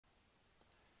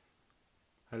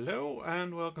Hello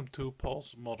and welcome to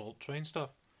Paul's Model Train Stuff.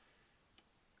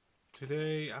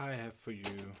 Today I have for you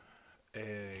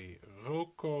a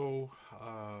Roco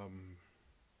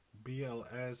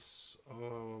BLS,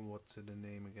 what's the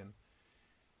name again?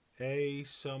 A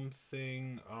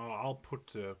something, I'll put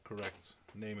the correct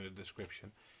name in the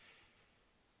description.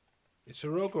 It's a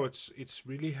Roco, it's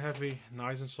really heavy,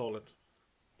 nice and solid.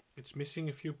 It's missing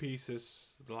a few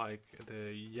pieces like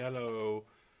the yellow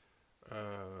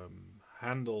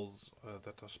handles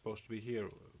that are supposed to be here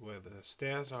where the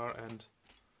stairs are, and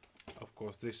of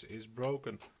course this is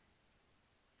broken,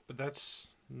 but that's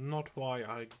not why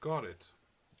I got it.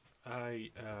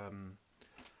 I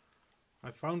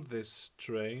found this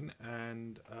train,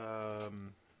 and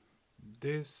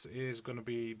this is gonna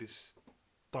be the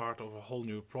start of a whole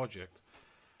new project.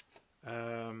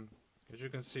 As you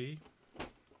can see,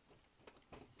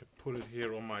 I put it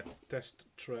here on my test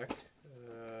track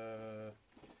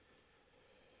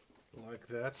like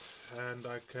that, and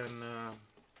I can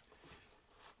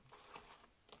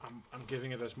I'm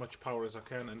giving it as much power as I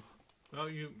can, and well,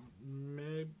 you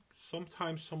may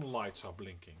sometimes some lights are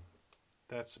blinking.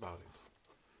 That's about it.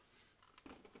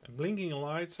 And blinking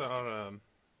lights are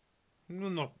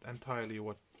not entirely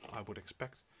what I would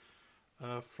expect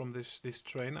from this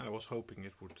train. I was hoping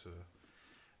it would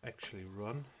actually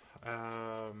run.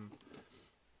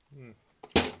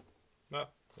 No,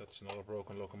 that's not a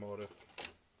broken locomotive.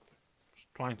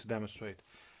 Just trying to demonstrate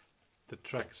the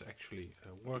track is actually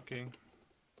working.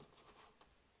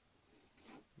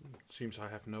 It seems I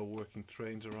have no working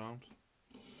trains around.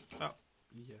 Oh,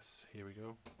 yes, here we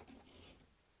go.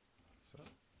 So,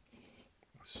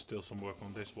 still some work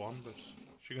on this one, but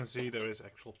as you can see, there is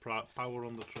actual power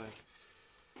on the track.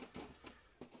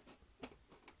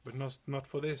 But not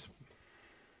for this.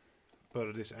 But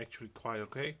it is actually quite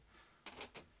okay,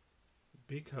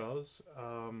 because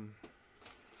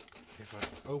if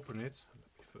I open it, let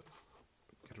me first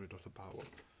get rid of the power.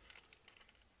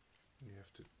 You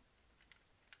have to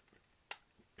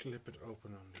clip it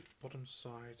open on the bottom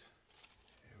side.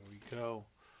 Here we go.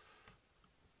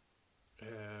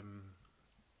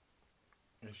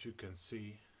 As you can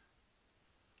see,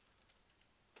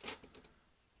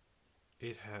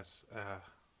 it has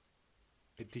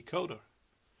a decoder,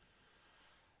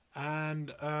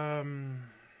 and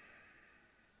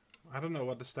I don't know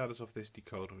what the status of this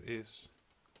decoder is,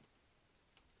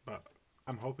 but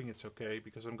I'm hoping it's okay,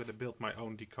 because I'm going to build my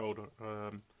own decoder.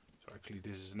 So actually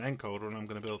this is an encoder, and I'm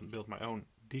going to build my own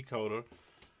decoder.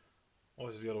 Or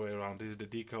is it the other way around? This is the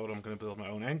decoder, I'm going to build my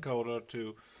own encoder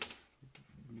to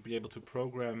be able to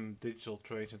program digital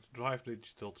trains and to drive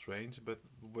digital trains, but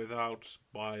without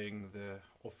buying the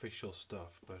official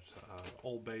stuff, but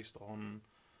all based on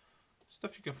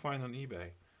stuff you can find on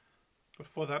eBay. But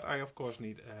for that I of course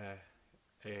need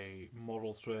a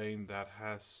model train that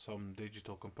has some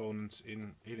digital components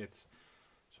in it,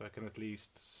 so I can at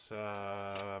least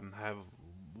have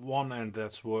one end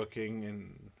that's working,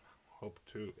 and hope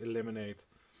to eliminate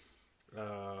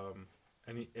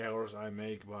any errors I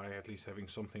make by at least having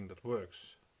something that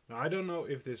works. Now I don't know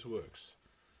if this works.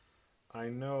 I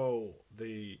know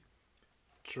the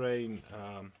train,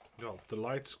 well, the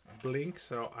lights blink,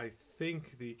 so I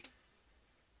think the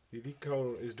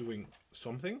decoder is doing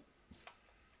something.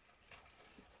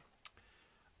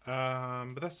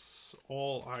 But that's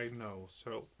all I know.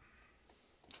 So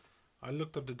I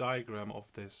looked up the diagram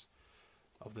of this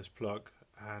plug,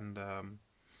 and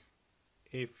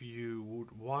if you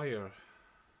would wire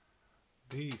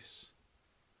these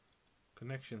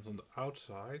connections on the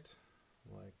outside,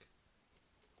 like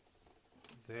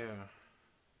there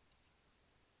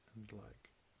and like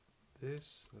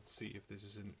this, let's see if this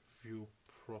is in view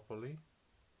properly.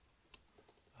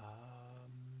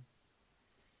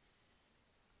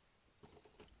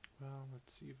 Well,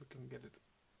 let's see if I can get it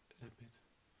a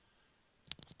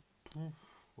bit.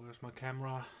 Where's my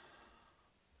camera?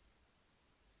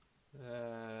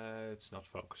 It's not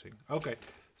focusing. Okay,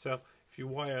 so if you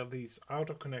wire these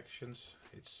outer connections,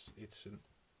 it's an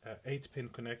 8-pin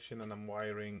connection, and I'm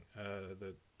wiring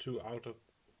the two outer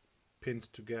pins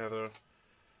together.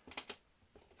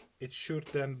 It should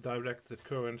then direct the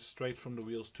current straight from the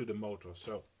wheels to the motor.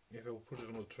 So if I will put it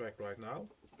on the track right now,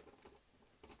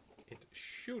 it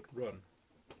should run,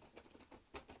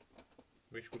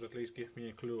 which would at least give me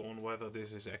a clue on whether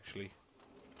this is actually...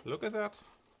 Look at that!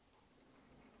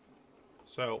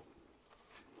 So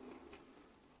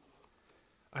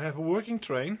I have a working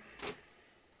train,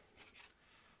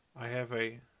 I have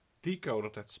a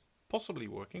decoder that's possibly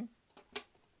working.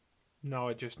 Now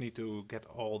I just need to get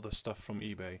all the stuff from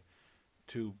eBay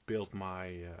to build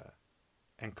my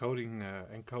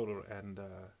encoder and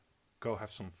go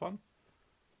have some fun.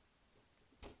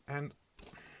 And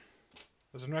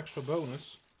as an extra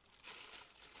bonus,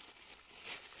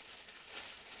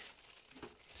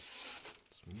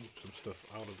 let's move some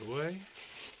stuff out of the way.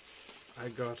 I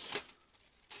got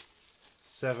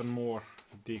 7 more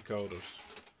decoders.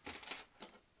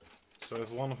 So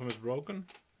if one of them is broken,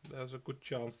 there's a good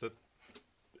chance that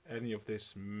any of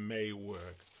this may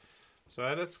work.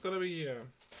 So that's gonna be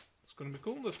it's gonna be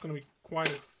cool. There's gonna be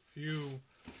quite a few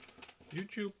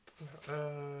YouTube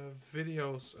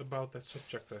videos about that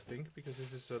subject, I think, because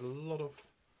this is a lot of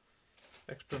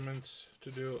experiments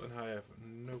to do, and I have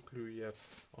no clue yet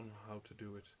on how to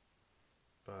do it.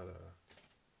 But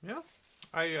yeah,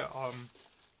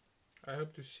 I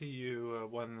hope to see you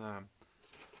when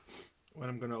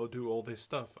I'm gonna do all this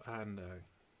stuff and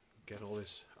get all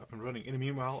this up and running. In the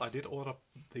meanwhile, I did order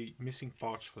the missing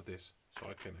parts for this, so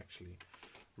I can actually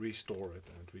restore it,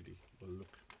 and it really will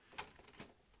look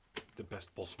the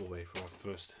best possible way for our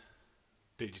first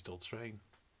digital train.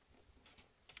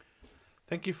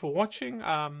 Thank you for watching.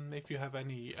 If you have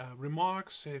any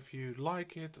remarks, if you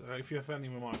like it, if you have any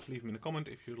remarks, leave them in the comment.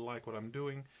 If you like what I'm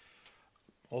doing,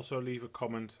 also leave a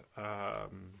comment.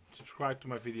 Subscribe to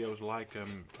my videos, like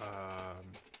them.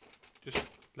 Just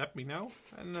let me know,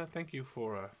 and thank you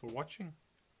for watching.